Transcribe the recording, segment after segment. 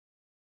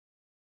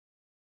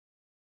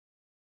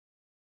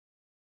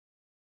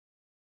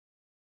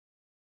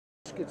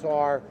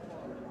guitar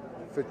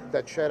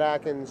that Chet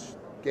Atkins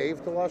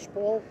gave to Les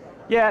Paul?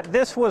 Yeah,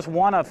 this was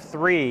one of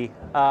three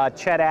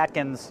Chet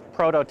Atkins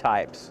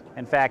prototypes.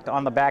 In fact,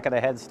 on the back of the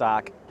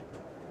headstock,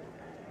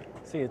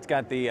 see, it's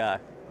got the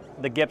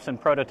Gibson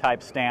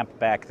prototype stamp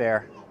back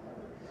there.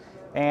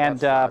 And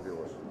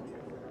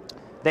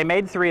they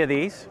made three of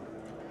these.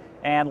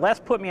 And Les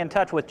put me in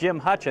touch with Jim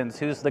Hutchins,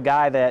 who's the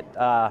guy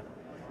that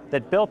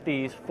that built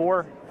these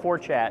for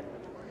Chet.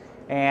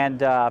 And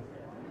this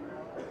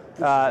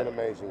is an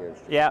amazing instrument.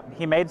 Yeah,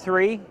 he made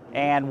three,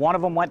 and one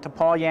of them went to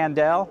Paul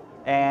Yandell,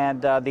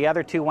 and the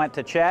other two went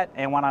to Chet.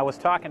 And when I was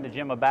talking to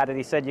Jim about it,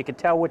 he said you could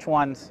tell which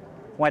ones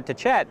went to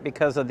Chet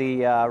because of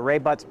the Ray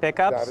Butts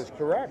pickups. That is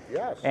correct,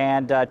 yes.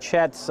 And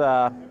Chet's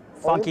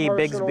funky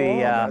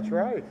Bigsby, that's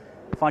right.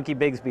 Funky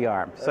Bigsby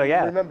arm. So and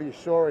yeah. Remember, you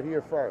saw it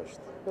here first.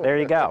 There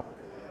you go.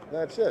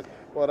 That's it.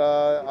 But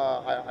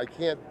I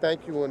can't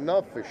thank you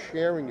enough for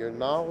sharing your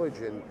knowledge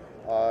and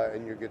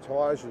your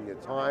guitars and your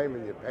time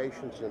and your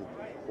patience and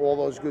all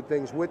those good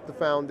things with the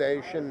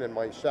foundation and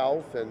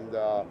myself. And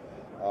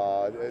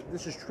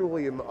this is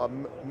truly a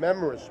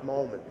memorous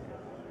moment.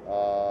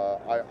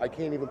 I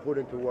can't even put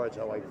into words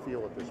how I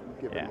feel at this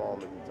given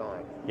moment in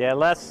time. Yeah,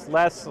 Les,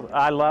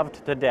 I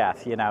loved to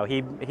death. You know,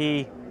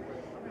 he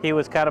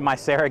was kind of my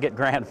surrogate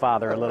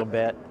grandfather a little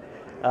bit.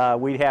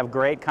 We'd have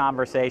great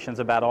conversations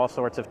about all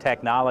sorts of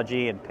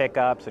technology and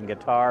pickups and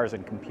guitars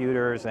and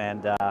computers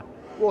and.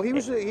 Well, he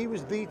was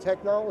the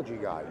technology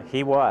guy.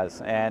 He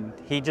was, and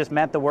he just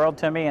meant the world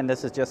to me. And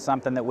this is just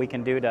something that we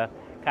can do to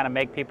kind of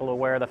make people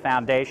aware of the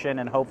foundation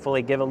and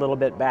hopefully give a little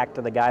bit back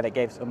to the guy that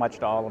gave so much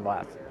to all of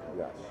us.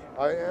 Yes,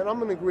 and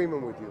I'm in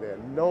agreement with you there.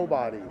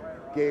 Nobody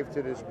gave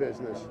to this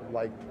business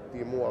like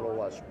the immortal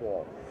Les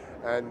Paul.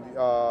 And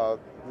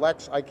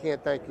Lex, I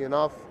can't thank you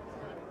enough.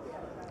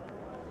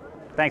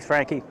 Thanks,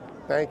 Frankie.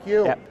 Thank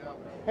you. Yep.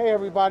 Hey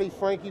everybody,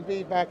 Frankie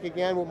B back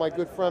again with my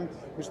good friend,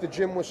 Mr.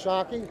 Jim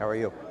Wysocki. How are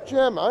you?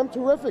 Jim, I'm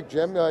terrific,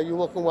 Jim. You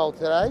looking well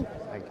today.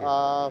 Thank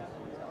you.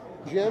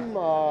 Jim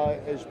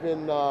has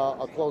been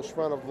a close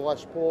friend of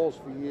Les Paul's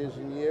for years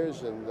and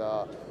years, and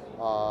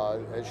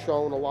has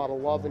shown a lot of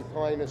love and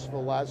kindness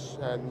for Les,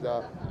 and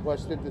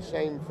Les did the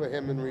same for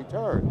him in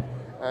return.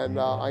 And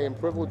I am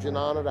privileged and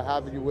honored to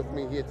have you with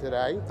me here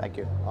today. Thank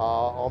you.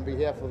 On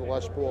behalf of the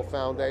Les Paul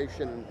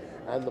Foundation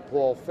and the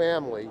Paul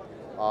family,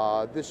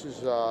 this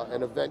is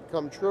an event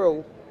come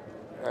true,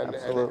 and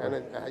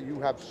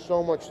you have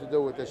so much to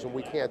do with this, and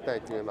we can't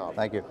thank you enough.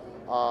 Thank you.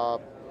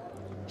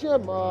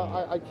 Jim,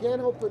 I can't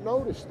help but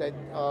notice that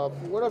for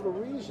whatever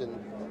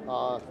reason,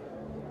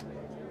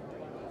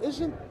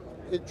 isn't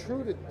it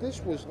true that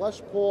this was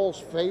Les Paul's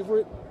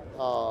favorite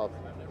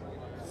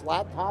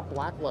flat top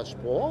black Les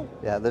Paul?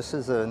 Yeah, this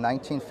is a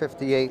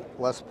 1958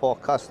 Les Paul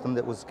custom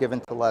that was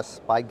given to Les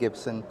by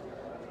Gibson.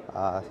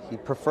 He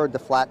preferred the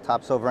flat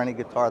tops over any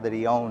guitar that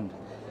he owned.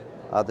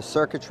 The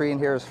circuitry in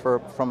here is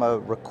from a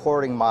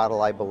recording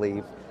model, I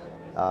believe.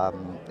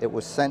 It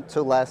was sent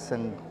to Les,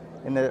 and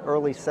in the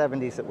early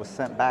 70s it was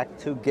sent back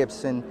to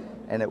Gibson,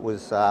 and it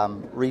was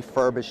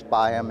refurbished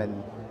by him,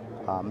 and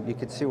you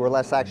could see where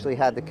Les actually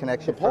had the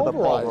connection for the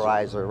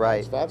pulverizer,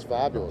 right? That's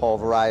fabulous. The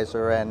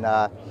pulverizer, and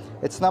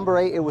it's number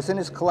 8. It was in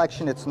his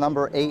collection. It's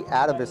number 8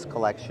 out of his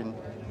collection.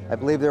 I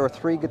believe there were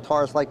 3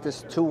 guitars like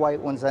this, 2 white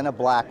ones and a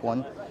black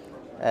one.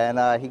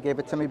 And he gave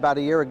it to me about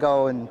a year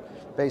ago, and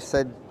they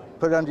said,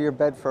 put it under your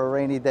bed for a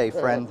rainy day,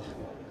 friend.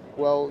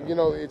 Well, you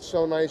know, it's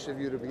so nice of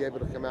you to be able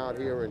to come out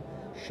here and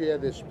share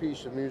this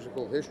piece of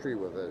musical history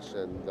with us,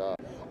 and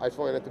I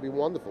find it to be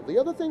wonderful. The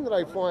other thing that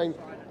I find,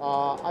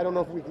 I don't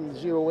know if we can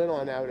zero in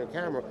on that in the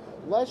camera,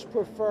 Les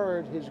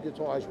preferred his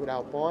guitars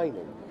without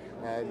binding,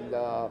 and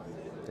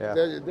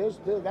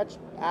that's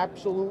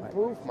absolute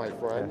proof, my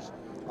friends.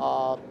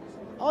 I'd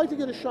like to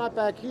get a shot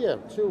back here,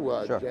 too,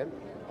 sure. Jen.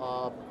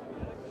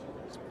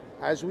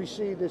 As we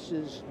see, this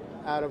is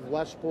out of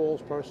Les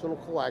Paul's personal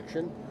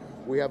collection.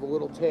 We have a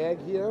little tag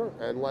here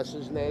and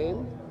Les's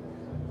name,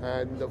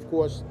 and of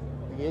course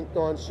the inked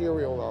on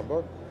serial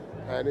number.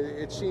 And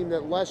it seemed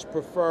that Les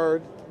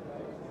preferred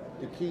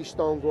the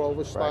Keystone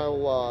Grover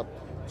style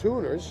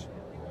tuners,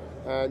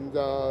 and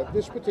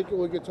this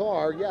particular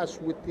guitar,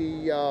 yes, with the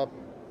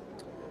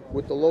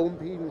low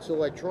impedance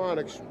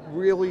electronics,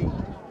 really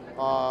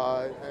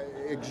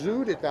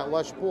exuded that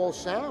Les Paul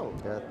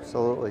sound. Yeah,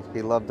 absolutely.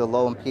 He loved the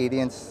low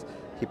impedance.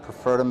 He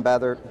preferred them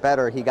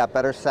better. He got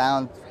better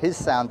sound, his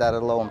sound out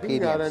of low impedance. He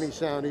got any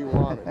sound he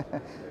wanted.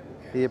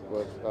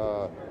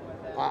 But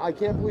I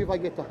can't believe I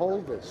get to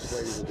hold this,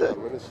 ladies and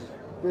gentlemen.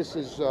 This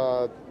is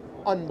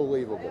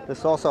unbelievable.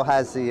 This also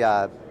has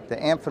the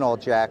Amphenol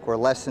jack where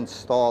Les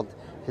installed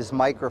his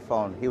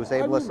microphone. He was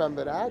able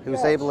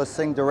to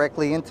sing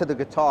directly into the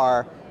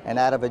guitar, and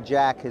out of a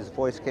jack his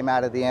voice came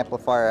out of the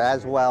amplifier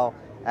as well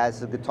as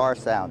the guitar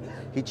sound.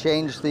 He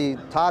changed the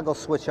toggle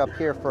switch up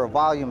here for a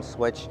volume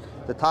switch.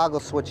 The toggle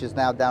switch is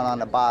now down on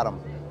the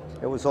bottom.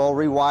 It was all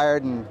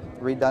rewired and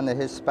redone to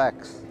his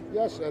specs.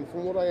 Yes, and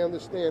from what I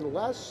understand,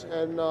 Les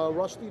and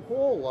Rusty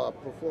Paul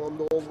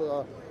performed all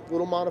the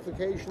little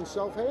modifications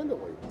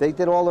self-handedly. They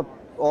did all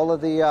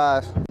of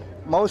the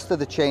most of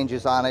the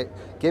changes on it,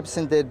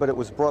 Gibson did, but it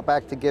was brought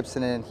back to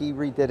Gibson and he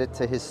redid it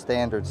to his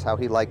standards, how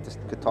he liked the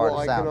guitar Well,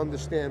 to I sound. can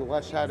understand.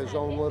 Les had his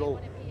own little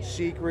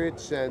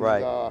secrets and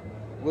Right.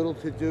 little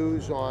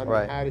to-dos on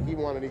Right. how he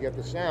wanted to get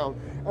the sound,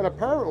 and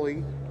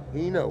apparently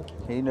he knew.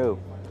 He knew.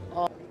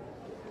 I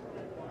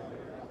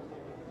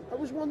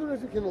was wondering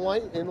if you can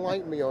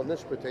enlighten me on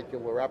this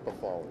particular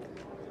Epiphone.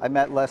 I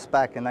met Les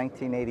back in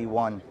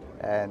 1981,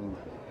 and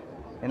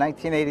in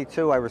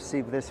 1982 I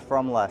received this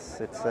from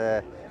Les. It's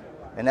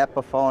an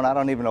Epiphone. I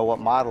don't even know what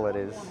model it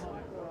is,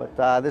 but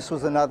this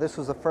was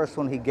the first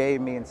one he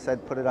gave me and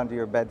said, put it under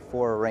your bed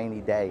for a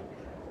rainy day.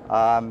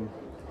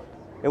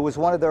 It was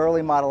one of the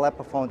early model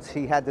Epiphones.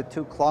 He had the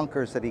two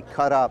clunkers that he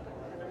cut up,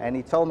 and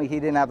he told me he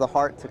didn't have the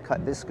heart to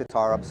cut this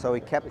guitar up, so he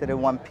kept it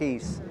in one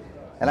piece.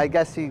 And I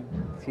guess he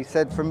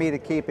said for me to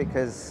keep it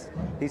because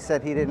he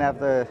said he didn't have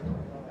the,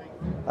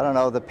 I don't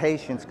know, the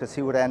patience, because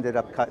he would have ended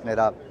up cutting it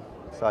up.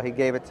 So he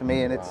gave it to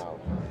me, and it's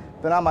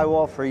been on my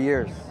wall for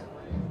years.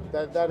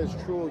 That is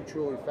truly,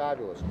 truly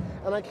fabulous.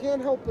 And I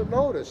can't help but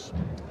notice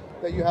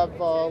that you have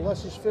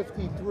Les's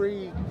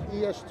 53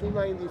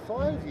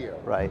 ES295 here.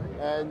 Right.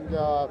 And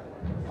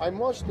I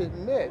must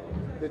admit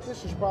that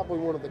this is probably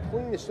one of the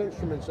cleanest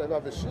instruments I've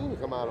ever seen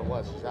come out of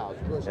Les's house.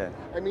 Because, Yeah.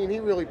 I mean, he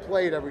really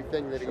played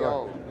everything that he Sure.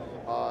 owned.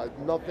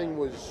 Nothing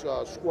was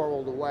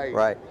squirreled away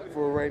Right.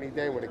 for a rainy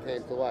day when it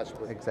came to Les.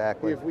 But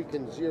Exactly. if we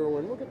can zero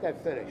in, look at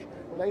that finish.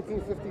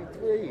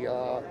 1953.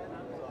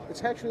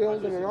 It's actually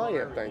older than I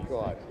am, thank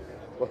God.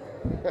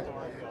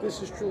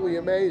 This is truly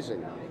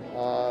amazing.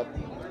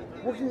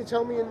 What can you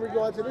tell me in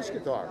regard to this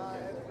guitar?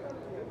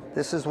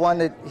 This is one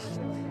that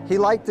he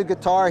liked the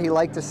guitar, he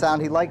liked the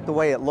sound, he liked the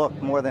way it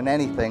looked more than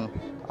anything.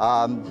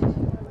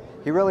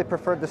 He really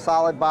preferred the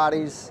solid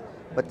bodies,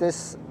 but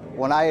this,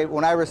 when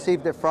I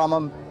received it from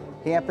him,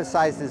 he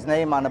emphasized his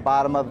name on the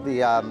bottom of the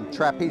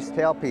trapeze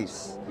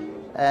tailpiece.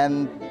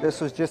 And this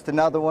was just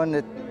another one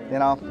that, you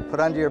know, put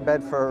under your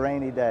bed for a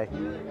rainy day.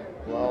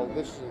 Well,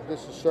 this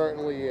is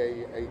certainly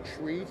a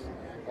treat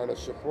and a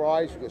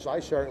surprise, because I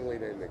certainly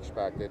didn't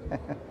expect it.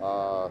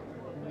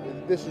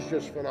 This is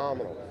just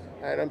phenomenal.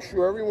 And I'm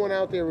sure everyone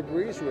out there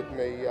agrees with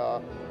me.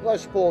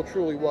 Les Paul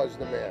truly was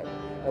the man.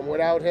 And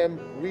without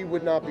him, we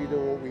would not be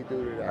doing what we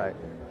do today.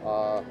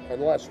 Right.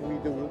 Unless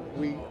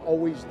we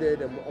always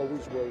did and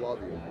always will love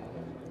you.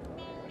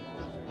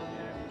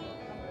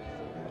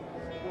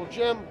 Well,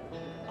 Jim,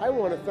 I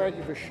want to thank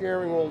you for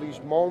sharing all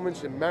these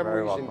moments and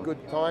memories and welcome.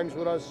 good times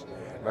with us.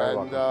 Very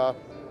and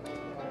welcome.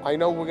 I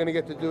know we're going to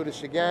get to do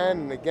this again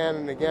and again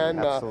and again.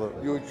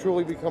 Absolutely. You would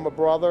truly become a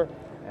brother,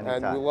 and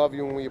Anytime. we love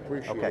you and we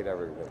appreciate Okay.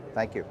 everything.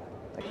 Thank you.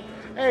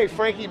 Hey,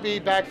 Frankie B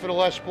back for the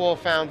Les Paul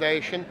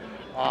Foundation.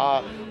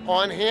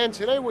 On hand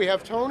today we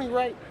have Tony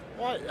Wright.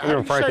 How do you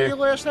say Frankie? your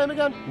last name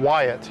again?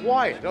 Wyatt.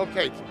 Wyatt,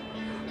 okay.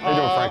 How you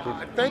doing,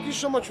 Frankie? Thank you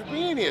so much for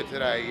being here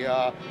today.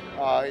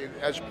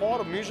 As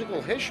part of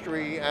musical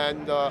history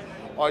and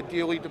our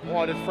dearly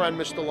departed friend,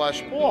 Mr.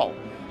 Les Paul.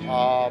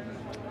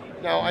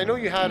 Now, I know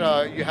you had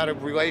a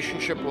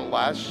relationship with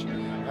Les,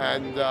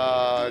 and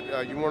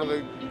you're one of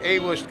the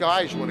A-list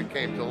guys when it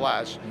came to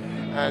Les.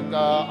 And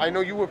I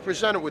know you were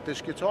presented with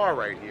this guitar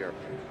right here.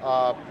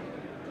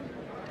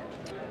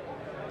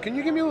 Can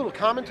you give me a little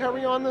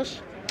commentary on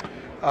this?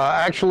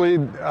 Actually,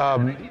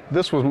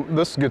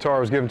 this guitar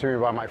was given to me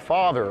by my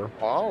father,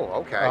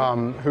 Oh, okay.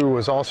 who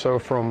was also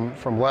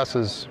from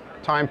Les's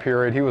time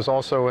period. He was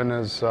also in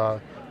his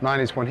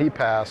 90s when he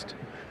passed.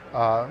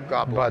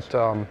 God bless.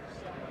 But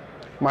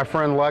my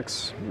friend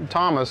Lex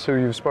Thomas, who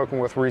you've spoken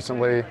with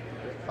recently,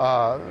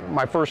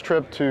 my first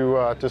trip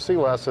to see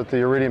Les at the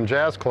Iridium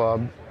Jazz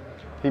Club,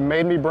 he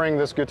made me bring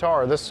this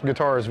guitar. This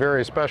guitar is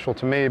very special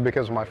to me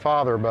because of my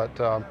father,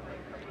 but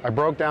I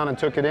broke down and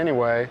took it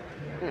anyway.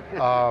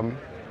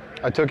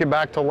 I took it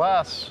back to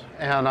Les,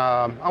 and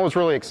I was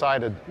really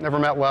excited. Never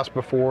met Les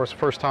before, it's the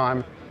first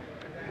time.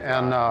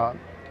 And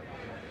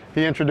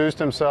he introduced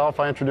himself,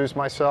 I introduced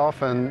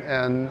myself,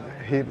 and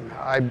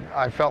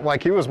I felt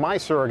like he was my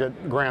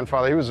surrogate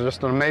grandfather. He was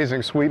just an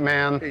amazing, sweet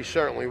man. He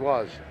certainly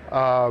was.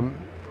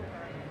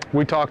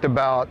 We talked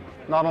about,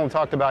 not only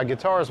talked about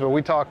guitars, but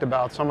we talked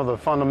about some of the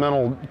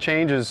fundamental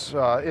changes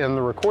in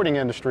the recording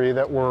industry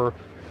that were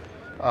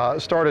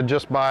started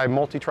just by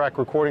multi-track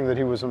recording that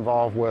he was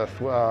involved with.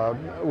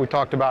 We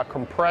talked about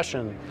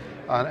compression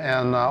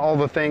and all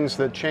the things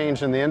that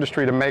changed in the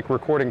industry to make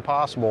recording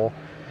possible.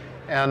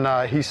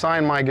 And he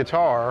signed my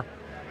guitar,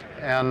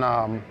 and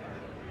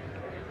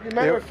As a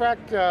matter of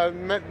fact,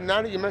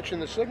 now that you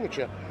mentioned the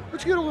signature,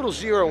 let's get a little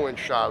 0-inch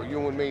shot,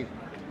 you and me,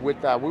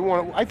 with that.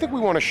 I think we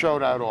want to show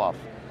that off.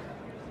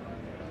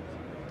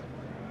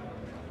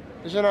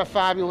 Isn't that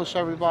fabulous,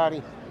 everybody?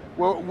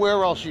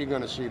 Where else are you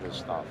going to see this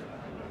stuff?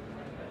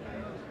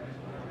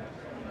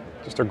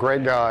 just a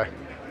great guy.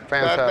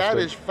 Fantastic. That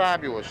is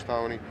fabulous,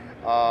 Tony.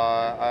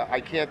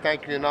 I can't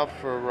thank you enough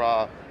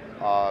for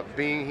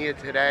being here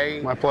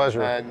today. My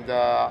pleasure. And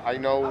I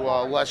know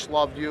Les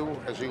loved you,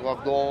 as he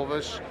loved all of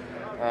us.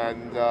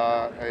 And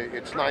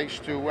it's nice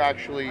to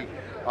actually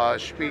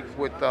speak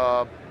with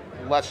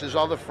Les's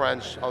other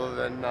friends, other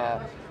than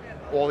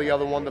all the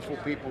other wonderful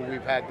people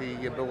we've had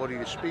the ability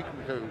to speak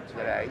to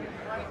today.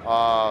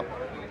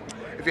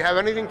 If you have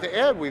anything to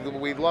add, we'd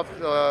love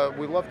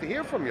to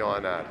hear from you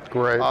on that.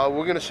 Great.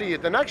 We're going to see you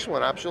at the next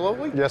one,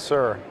 absolutely? Yes,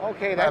 sir.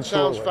 Okay, that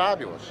Absolutely. sounds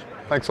fabulous.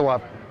 Thanks a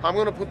lot. I'm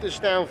going to put this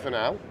down for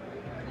now.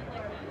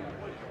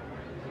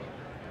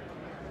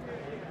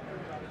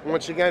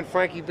 Once again,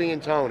 Frankie B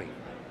and Tony.